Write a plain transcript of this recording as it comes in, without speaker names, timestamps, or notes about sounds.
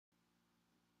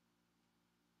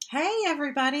Hey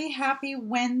everybody, happy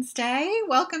Wednesday.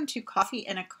 Welcome to Coffee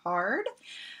and a Card.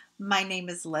 My name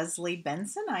is Leslie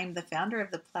Benson. I'm the founder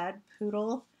of the Plaid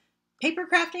Poodle Paper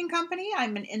Crafting Company.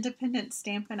 I'm an independent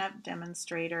Stampin' Up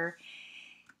demonstrator,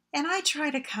 and I try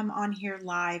to come on here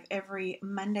live every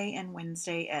Monday and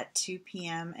Wednesday at 2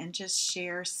 p.m. and just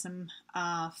share some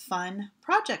fun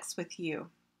projects with you.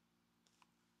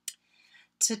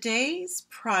 Today's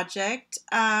project,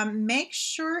 make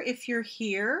sure if you're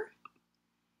here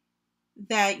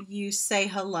that you say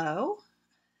hello,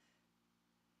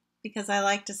 because I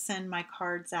like to send my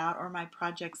cards out or my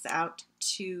projects out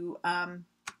to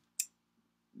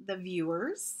the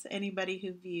viewers, anybody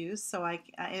who views. So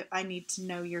I need to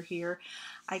know you're here.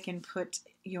 I can put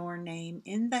your name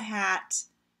in the hat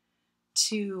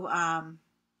to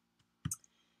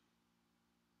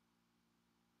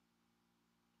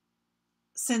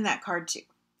send that card to.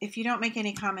 If you don't make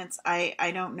any comments,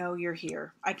 I don't know you're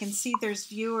here. I can see there's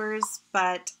viewers,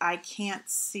 but I can't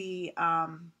see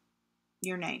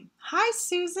your name. Hi,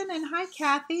 Susan, and hi,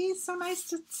 Kathy. So nice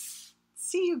to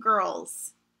see you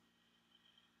girls.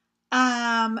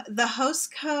 The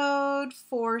host code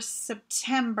for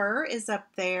September is up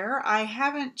there. I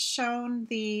haven't shown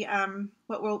the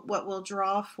what we'll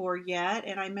draw for yet,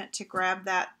 and I meant to grab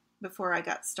that before I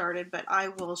got started, but I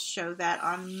will show that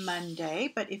on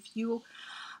Monday. But if you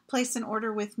place an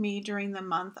order with me during the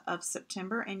month of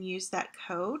September and use that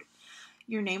code,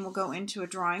 your name will go into a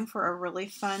drawing for a really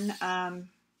fun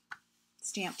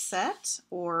stamp set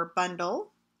or bundle.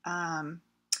 And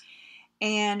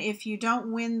if you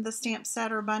don't win the stamp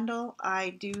set or bundle, I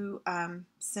do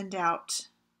send out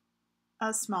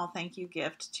a small thank you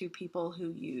gift to people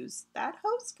who use that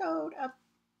host code up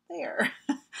there.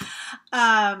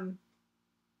 And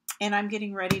I'm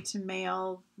getting ready to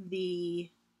mail the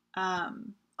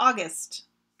August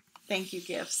thank you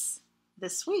gifts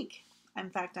this week. In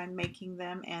fact, I'm making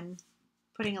them and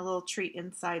putting a little treat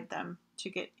inside them to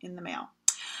get in the mail.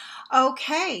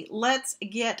 Okay, let's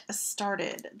get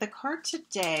started. The card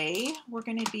today, we're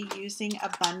going to be using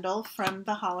a bundle from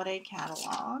the holiday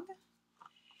catalog.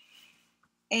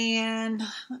 And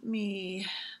let me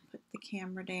put the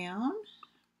camera down.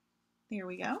 There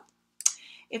we go.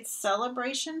 It's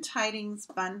Celebration Tidings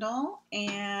Bundle,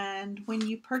 and when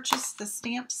you purchase the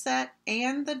stamp set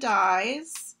and the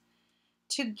dies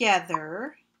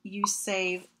together, you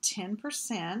save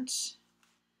 10%.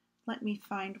 Let me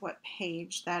find what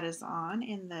page that is on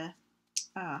in the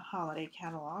holiday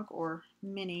catalog or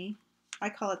mini. I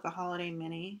call it the holiday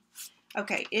mini.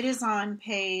 Okay, it is on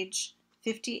page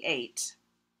 58.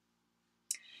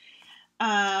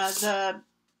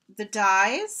 The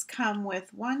dies come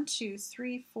with 1, 2,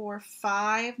 3, 4,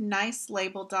 5 nice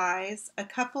label dies, a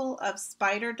couple of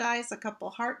spider dies, a couple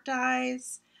heart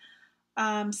dies,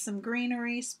 some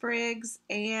greenery sprigs,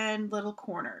 and little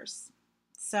corners.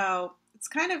 So it's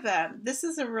kind of this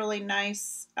is a really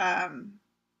nice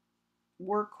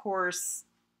workhorse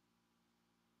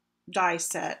die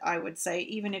set, I would say,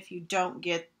 even if you don't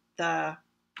get the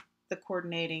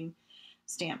coordinating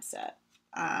stamp set.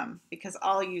 Because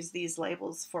I'll use these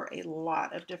labels for a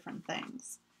lot of different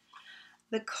things.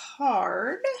 The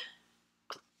card,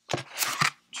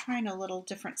 trying a little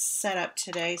different setup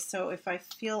today, so if I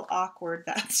feel awkward,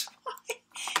 that's why.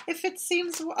 If it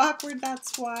seems awkward,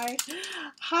 that's why.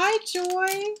 Hi,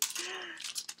 Joy.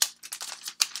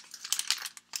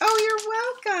 Oh,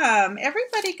 you're welcome.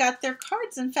 Everybody got their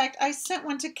cards. In fact, I sent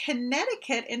one to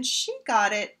Connecticut, and she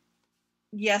got it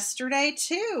yesterday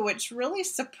too, which really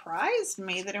surprised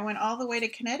me that it went all the way to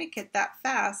Connecticut that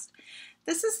fast.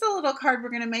 This is the little card we're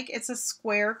going to make. It's a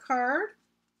square card,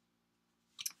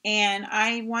 and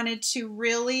I wanted to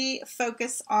really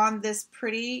focus on this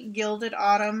pretty Gilded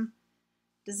Autumn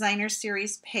Designer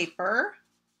Series paper.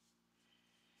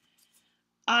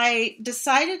 I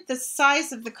decided the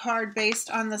size of the card based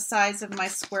on the size of my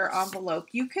square envelope.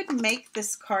 You could make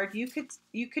this card, you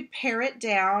could pare it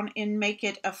down and make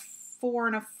it a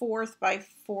 4 1/4 by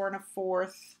 4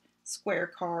 1/4 square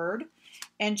card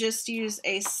and just use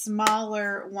a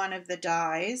smaller one of the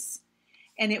dies,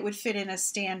 and it would fit in a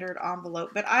standard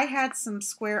envelope. But I had some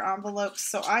square envelopes,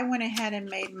 so I went ahead and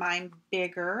made mine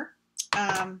bigger.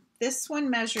 This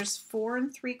one measures 4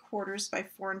 3/4 by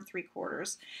 4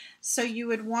 3/4. So you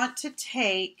would want to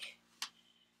take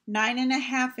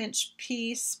 9.5-inch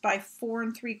piece by 4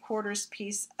 3/4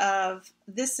 piece of,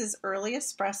 this is Early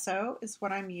Espresso is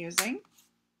what I'm using.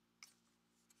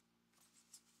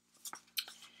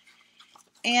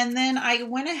 And then I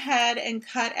went ahead and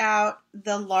cut out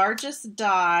the largest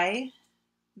die,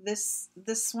 this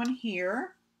one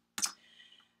here,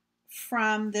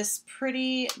 from this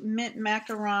pretty mint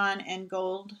macaron and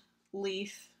gold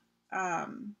leaf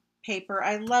paper.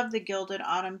 I love the Gilded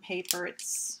Autumn paper.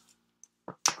 It's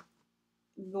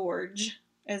gorge,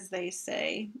 as they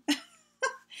say.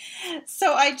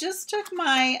 So I just took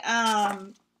my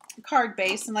card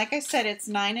base, and like I said, it's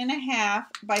 9.5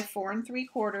 by 4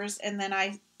 3/4, and then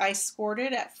I scored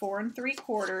it at 4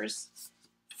 3/4,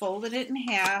 folded it in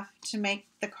half to make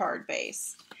the card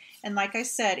base. And like I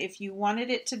said, if you wanted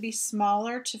it to be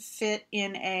smaller to fit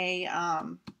in a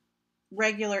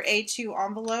regular A2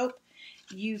 envelope,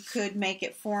 you could make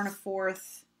it 4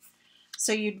 1/4.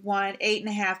 So you'd want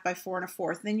 8.5 by 4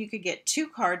 1/4. Then you could get 2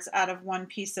 cards out of one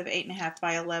piece of 8.5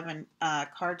 by 11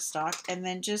 cardstock, and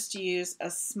then just use a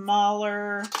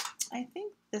smaller. I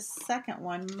think the second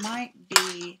one might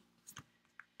be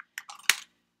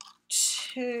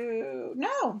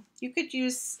no, you could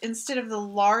use, instead of the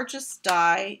largest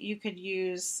die, you could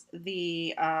use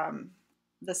the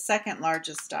second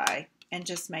largest die and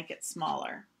just make it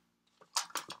smaller,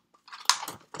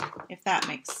 if that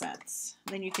makes sense.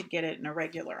 Then you could get it in a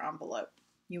regular envelope.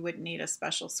 You wouldn't need a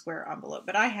special square envelope,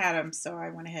 but I had them, so I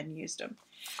went ahead and used them.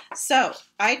 So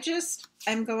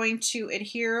I'm going to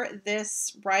adhere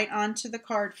this right onto the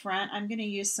card front. I'm going to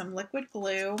use some liquid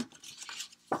glue.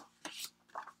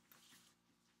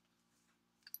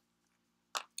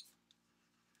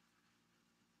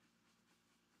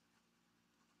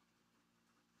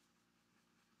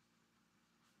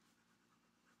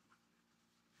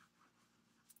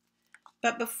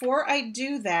 But before I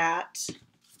do that,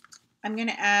 I'm going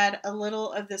to add a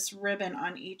little of this ribbon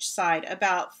on each side,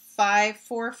 about 4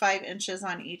 or 5 inches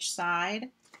on each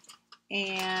side.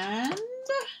 And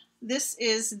this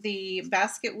is the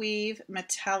Basket Weave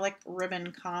Metallic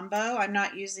Ribbon Combo. I'm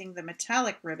not using the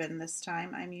metallic ribbon this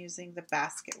time. I'm using the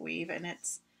Basket Weave, and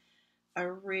it's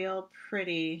a real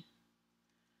pretty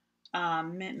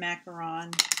mint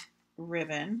macaron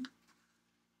ribbon.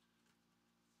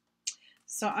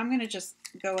 So I'm going to just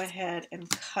go ahead and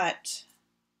cut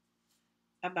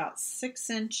about 6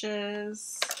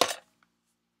 inches,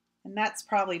 and that's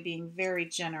probably being very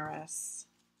generous.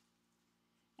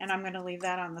 And I'm going to leave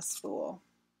that on the spool.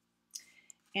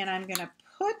 And I'm going to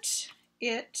put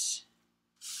it,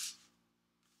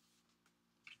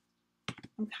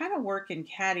 I'm kind of working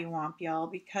cattywomp, y'all,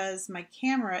 because my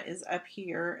camera is up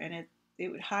here and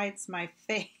it hides my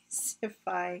face if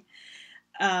I,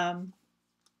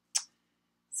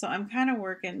 so I'm kind of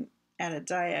working at a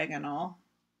diagonal.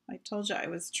 I told you I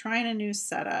was trying a new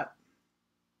setup.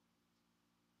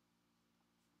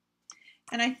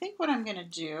 And I think what I'm going to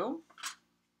do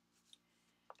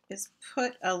is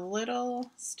put a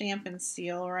little Stampin'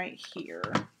 Seal right here,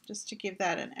 just to give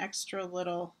that an extra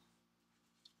little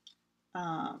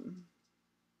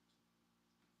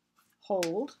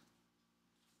hold.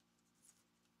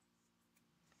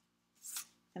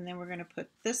 And then we're going to put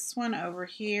this one over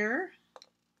here.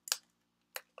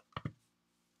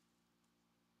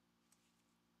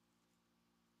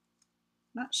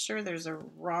 Not sure there's a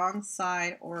wrong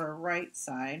side or a right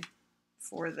side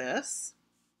for this.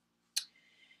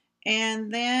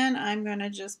 And then I'm going to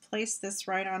just place this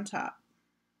right on top,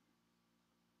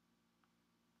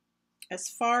 as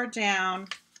far down,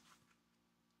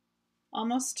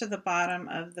 almost to the bottom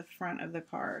of the front of the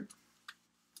card.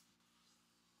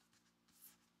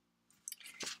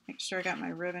 Make sure I got my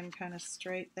ribbon kind of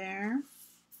straight there.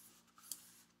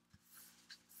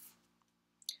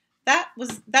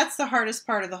 That's the hardest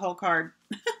part of the whole card.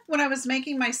 When I was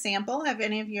making my sample, have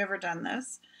any of you ever done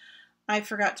this? I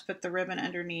forgot to put the ribbon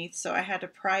underneath, so I had to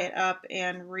pry it up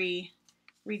and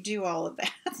redo all of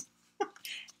that.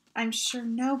 I'm sure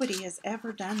nobody has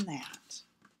ever done that.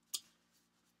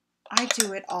 I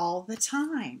do it all the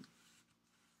time.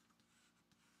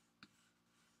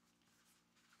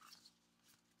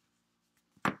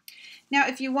 Now,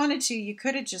 if you wanted to, you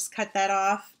could have just cut that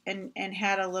off and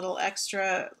had a little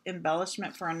extra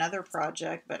embellishment for another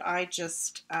project, but I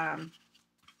just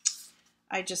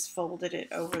folded it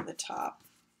over the top.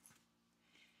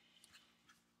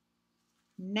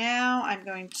 Now I'm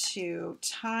going to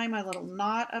tie my little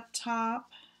knot up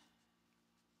top.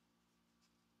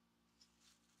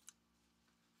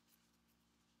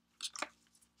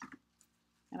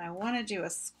 And I want to do a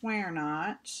square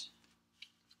knot.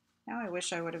 Now I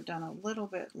wish I would have done a little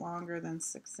bit longer than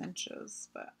 6 inches,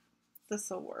 but this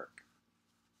will work.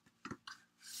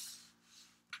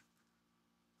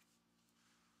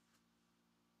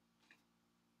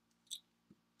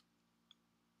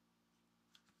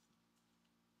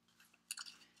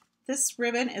 This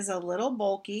ribbon is a little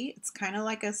bulky. It's kind of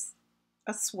like a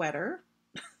sweater.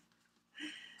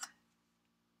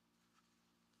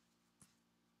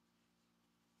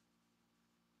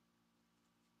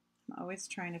 always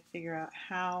trying to figure out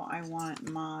how I want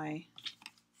my,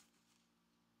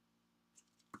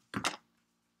 like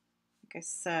I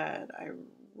said, I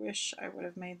wish I would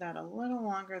have made that a little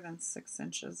longer than 6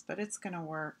 inches, but it's going to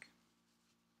work.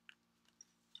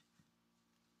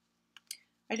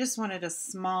 I just wanted a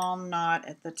small knot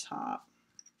at the top.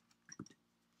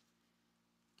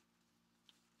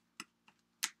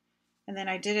 And then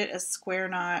I did it a square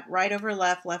knot, right over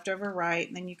left, left over right,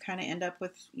 and then you kind of end up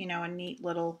with, you know, a neat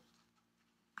little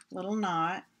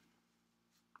knot.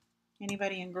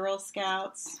 Anybody in Girl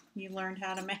Scouts, you learned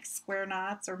how to make square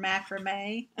knots or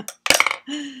macrame?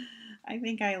 I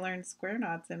think I learned square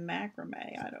knots in macrame.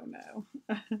 I don't know.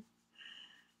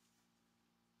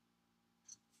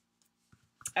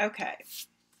 Okay,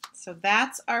 so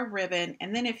that's our ribbon.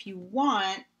 And then if you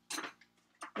want,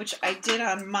 which I did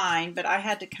on mine, but I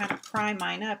had to kind of pry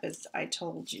mine up as I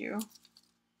told you,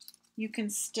 you can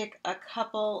stick a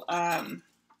couple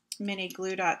mini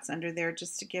glue dots under there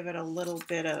just to give it a little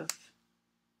bit of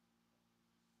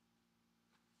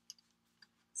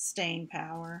staying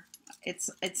power.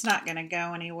 It's not going to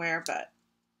go anywhere, but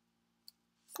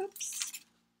oops,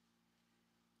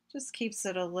 just keeps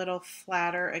it a little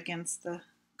flatter against the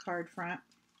card front.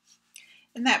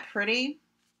 Isn't that pretty?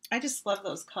 I just love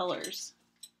those colors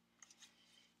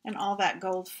and all that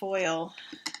gold foil.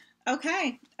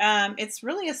 Okay, it's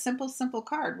really a simple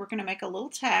card. We're going to make a little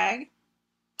tag.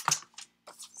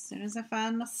 As soon as I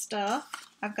find my stuff,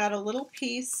 I've got a little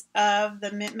piece of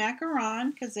the mint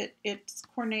macaron because it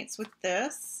coordinates with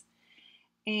this.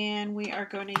 And we are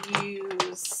going to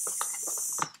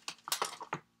use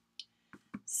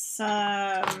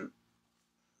some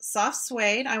soft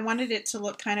suede. I wanted it to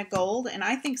look kind of gold, and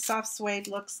I think soft suede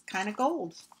looks kind of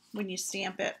gold when you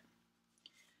stamp it.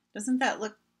 Doesn't that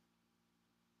look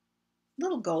a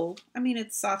little gold? I mean,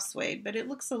 it's soft suede, but it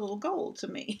looks a little gold to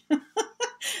me.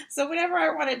 So whenever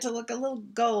I want it to look a little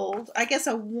gold, I guess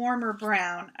a warmer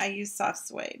brown, I use soft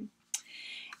suede.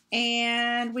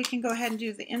 And we can go ahead and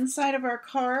do the inside of our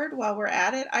card while we're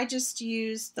at it. I just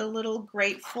used the little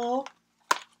grateful,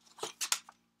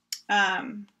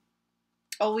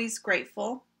 always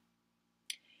grateful.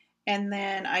 And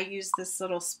then I used this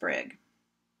little sprig.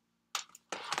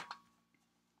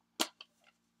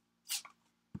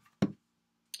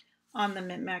 On the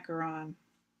mint macaron.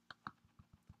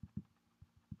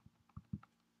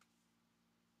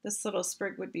 This little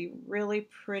sprig would be really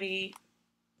pretty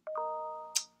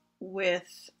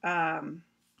with, did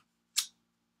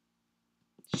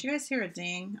you guys hear a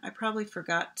ding? I probably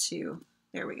forgot to,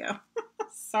 there we go.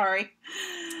 Sorry.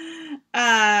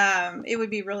 It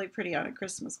would be really pretty on a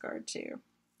Christmas card too.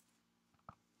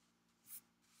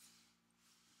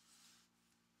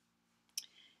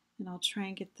 And I'll try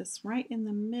and get this right in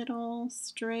the middle,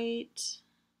 straight.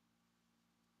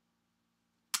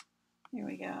 There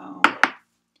we go.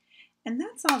 And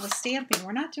that's all the stamping.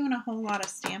 We're not doing a whole lot of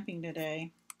stamping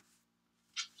today.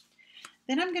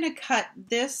 Then I'm going to cut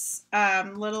this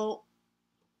little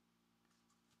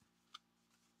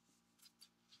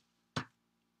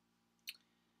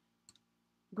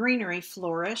greenery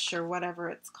flourish, or whatever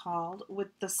it's called, with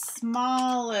the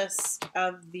smallest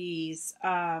of these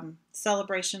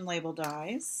Celebration label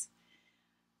dies.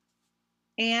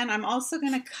 And I'm also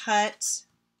going to cut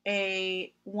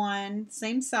one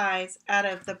same size out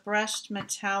of the brushed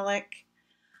metallic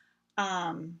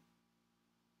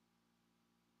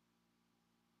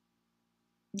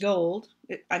gold.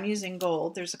 I'm using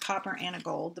gold. There's a copper and a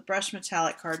gold. The brushed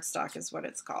metallic cardstock is what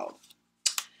it's called.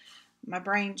 My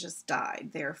brain just died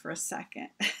there for a second.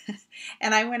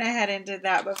 And I went ahead and did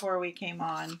that before we came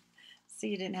on, so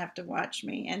you didn't have to watch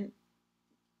me and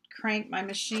crank my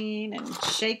machine and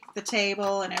shake the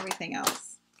table and everything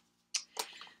else.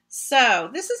 So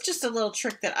this is just a little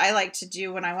trick that I like to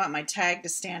do when I want my tag to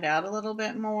stand out a little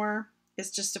bit more, is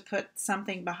just to put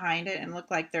something behind it and look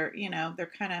like they're, you know, they're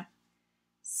kind of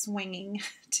swinging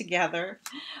together.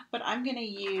 But I'm going to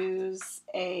use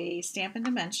a Stampin'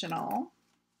 Dimensional.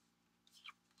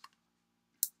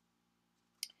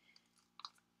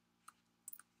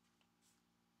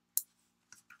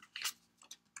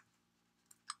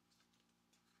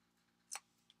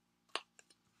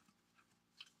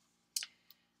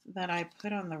 That I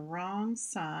put on the wrong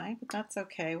side, but that's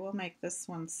okay. We'll make this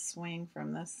one swing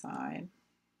from this side.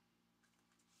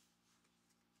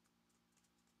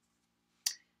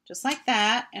 Just like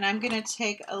that. And I'm going to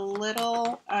take a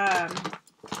little,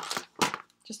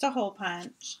 just a hole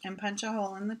punch, and punch a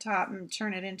hole in the top and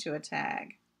turn it into a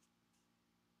tag.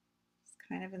 It's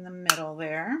kind of in the middle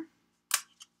there.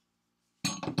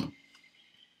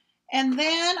 And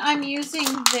then I'm using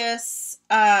this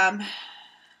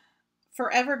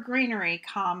Forever Greenery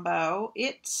combo.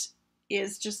 It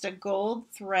is just a gold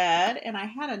thread, and I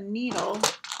had a needle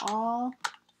all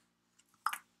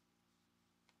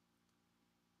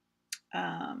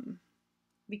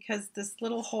because this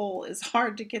little hole is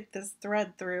hard to get this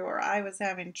thread through, or I was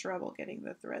having trouble getting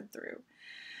the thread through.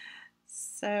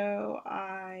 So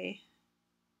I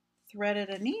threaded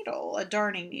a needle, a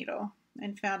darning needle,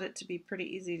 and found it to be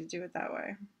pretty easy to do it that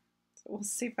way. So we'll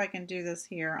see if I can do this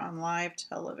here on live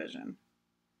television.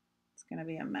 It's going to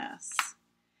be a mess.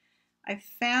 I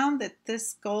found that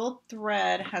this gold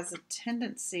thread has a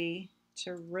tendency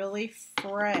to really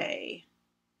fray,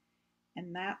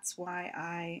 and that's why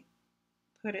I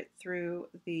put it through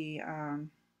the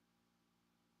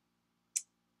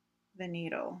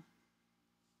needle.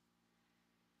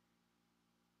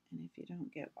 And if you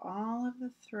don't get all of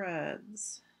the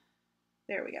threads,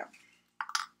 there we go.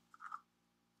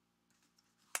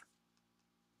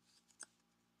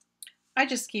 I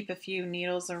just keep a few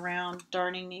needles around,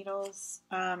 darning needles,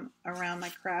 around my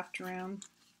craft room.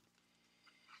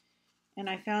 And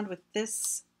I found with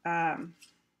this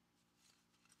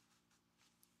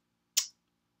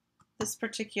this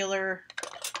particular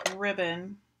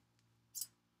ribbon,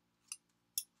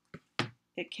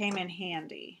 it came in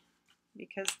handy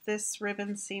because this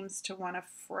ribbon seems to want to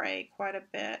fray quite a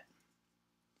bit.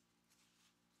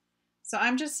 So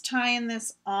I'm just tying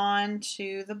this on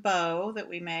to the bow that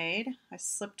we made. I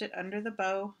slipped it under the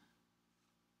bow.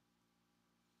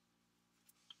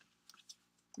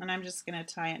 And I'm just going to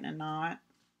tie it in a knot.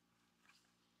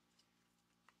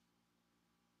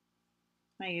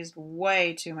 I used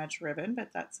way too much ribbon, but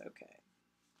that's okay.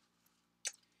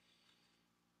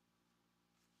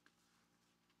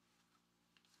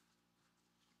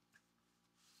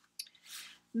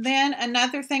 Then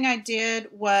another thing I did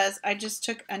was I just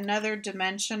took another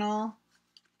dimensional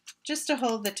just to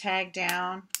hold the tag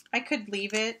down. I could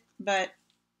leave it, but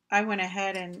I went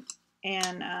ahead and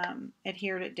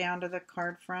adhered it down to the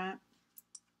card front.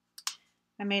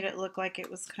 I made it look like it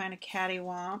was kind of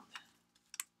cattywomp.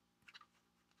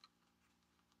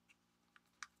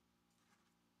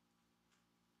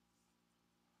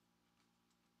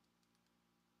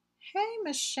 Hey,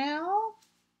 Michelle.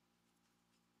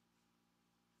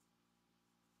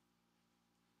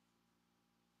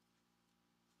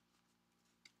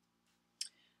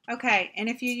 Okay, and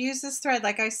if you use this thread,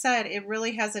 like I said, it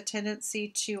really has a tendency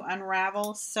to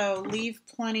unravel, so leave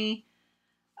plenty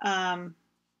up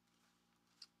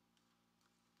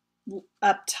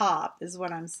top is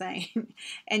what I'm saying.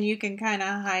 And you can kind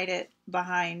of hide it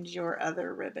behind your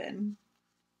other ribbon.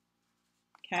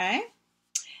 Okay,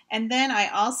 and then I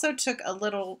also took a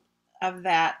little of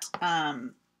that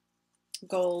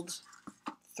gold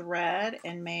thread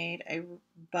and made a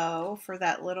bow for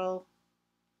that little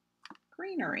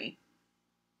greenery.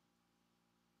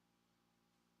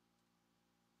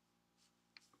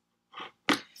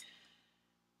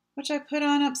 Which I put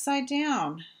on upside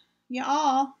down.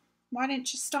 Y'all, why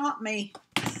didn't you stop me?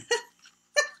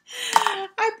 I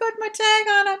put my tag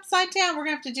on upside down. We're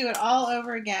going to have to do it all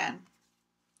over again.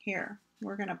 Here,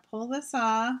 we're going to pull this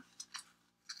off.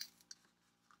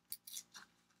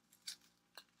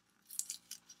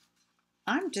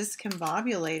 I'm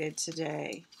discombobulated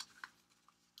today.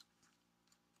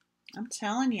 I'm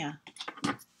telling you.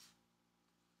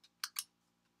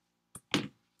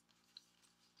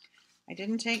 I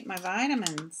didn't take my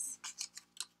vitamins.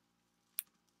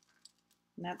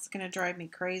 And that's going to drive me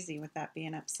crazy with that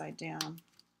being upside down.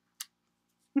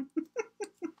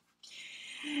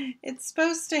 It's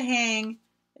supposed to hang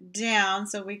down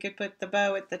so we could put the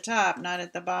bow at the top, not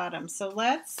at the bottom. So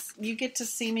you get to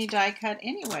see me die cut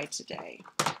anyway today.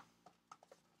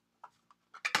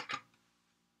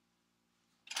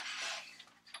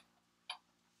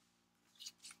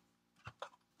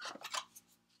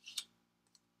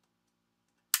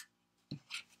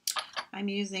 I'm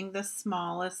using the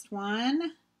smallest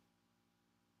one,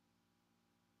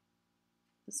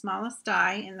 the smallest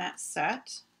die in that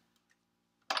set.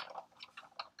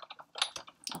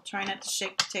 I'll try not to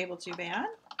shake the table too bad.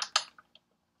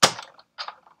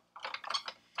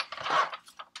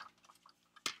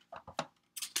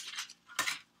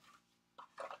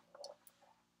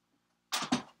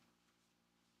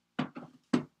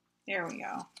 There we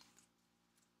go.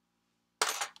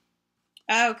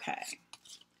 Okay.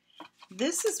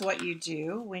 This is what you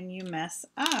do when you mess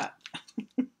up.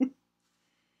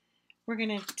 We're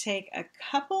going to take a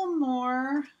couple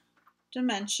more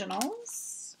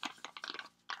dimensionals.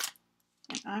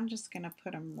 And I'm just going to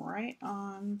put them right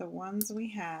on the ones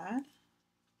we had.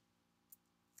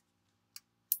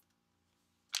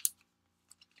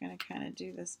 I'm going to kind of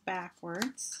do this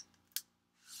backwards.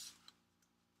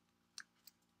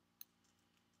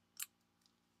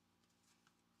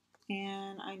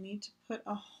 And I need to put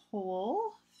a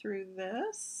hole through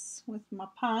this with my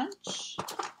punch.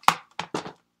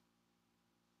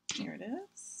 Here it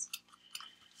is.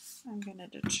 I'm going to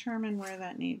determine where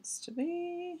that needs to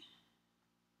be.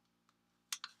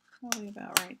 Probably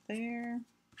about right there.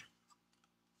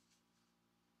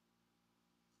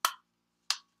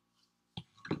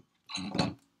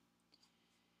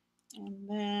 And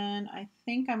then I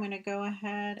think I'm going to go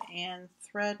ahead and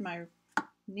thread my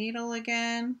needle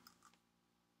again.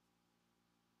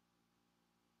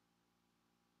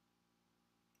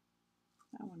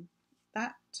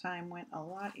 That time went a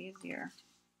lot easier.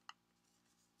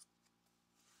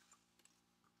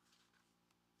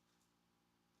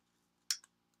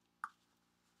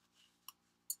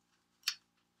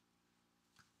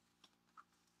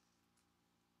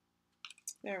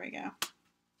 There we go.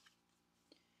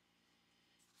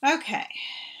 Okay.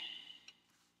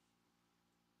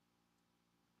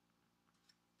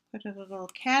 Put a little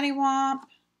cattywomp.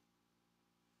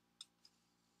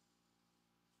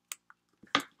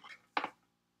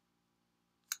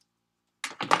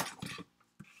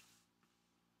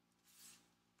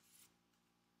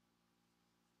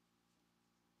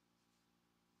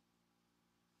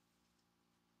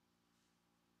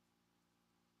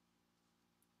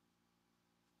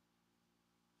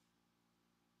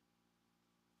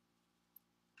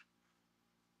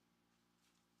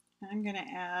 I'm going to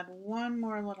add one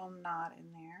more little knot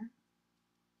in there.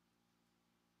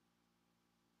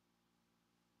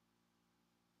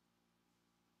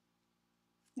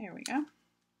 There we go.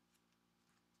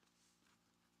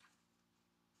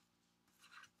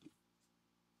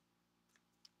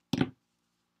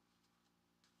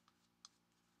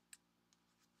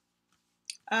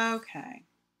 Okay.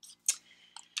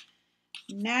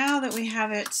 Now that we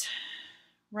have it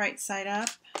right side up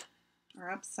or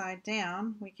upside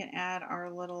down, we can add our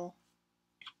little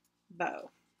bow.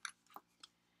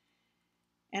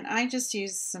 And I just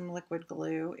used some liquid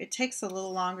glue. It takes a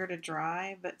little longer to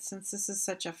dry, but since this is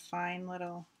such a fine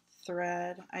little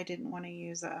thread, I didn't want to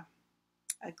use a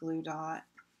glue dot.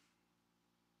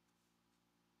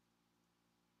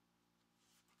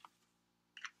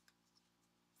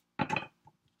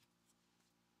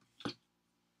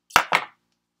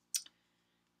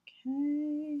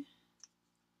 Okay.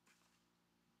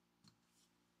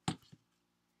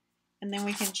 And then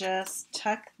we can just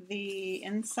tuck the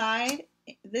inside.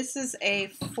 This is a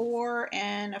 4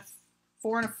 and a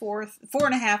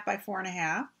 4.5 by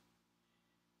 4.5.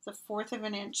 It's 1/4 of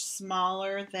an inch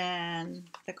smaller than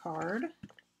the card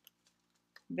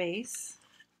base.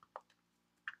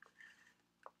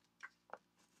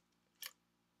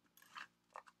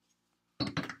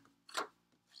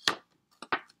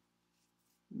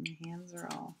 My hands are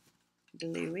all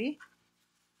gluey.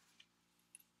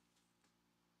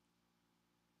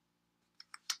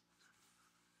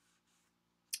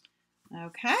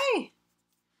 Okay,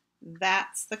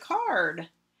 that's the card.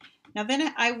 Now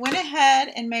then I went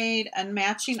ahead and made a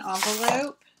matching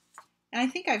envelope. And I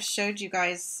think I've showed you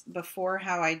guys before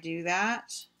how I do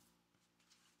that.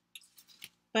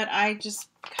 But I just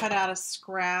cut out a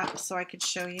scrap so I could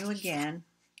show you again.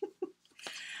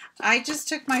 I just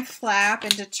took my flap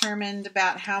and determined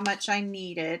about how much I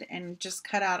needed and just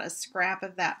cut out a scrap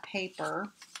of that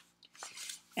paper.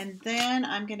 And then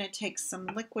I'm going to take some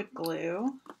liquid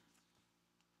glue.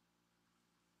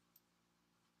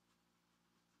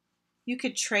 You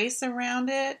could trace around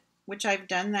it, which I've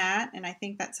done that, and I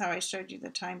think that's how I showed you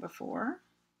the time before,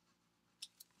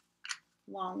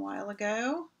 a long while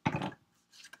ago.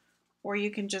 Or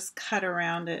you can just cut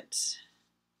around it.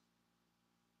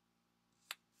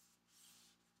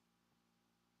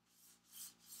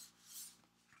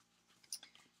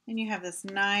 And you have this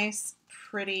nice,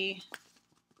 pretty,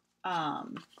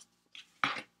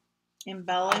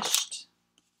 embellished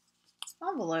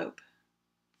envelope.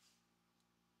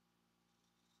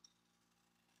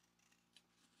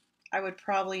 I would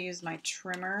probably use my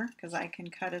trimmer because I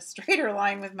can cut a straighter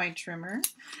line with my trimmer.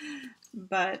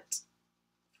 But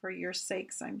for your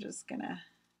sakes, I'm just gonna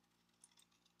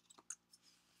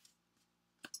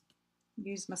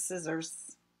use my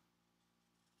scissors.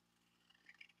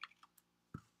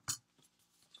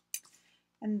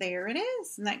 And there it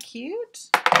is. Isn't that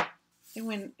cute? And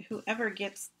when whoever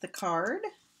gets the card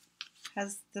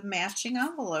has the matching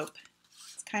envelope.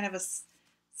 It's kind of a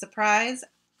surprise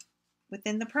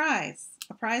within the prize.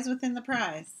 A prize within the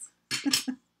prize.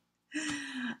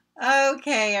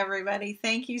 Okay, everybody.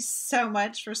 Thank you so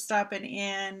much for stopping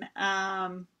in.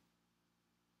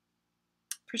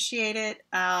 Appreciate it.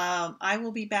 I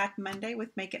will be back Monday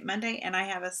with Make It Monday, and I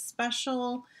have a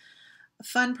special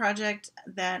fun project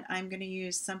that I'm going to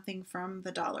use something from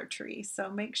the Dollar Tree. So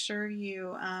make sure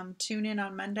you tune in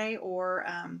on Monday or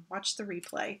watch the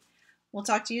replay. We'll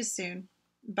talk to you soon.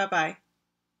 Bye-bye.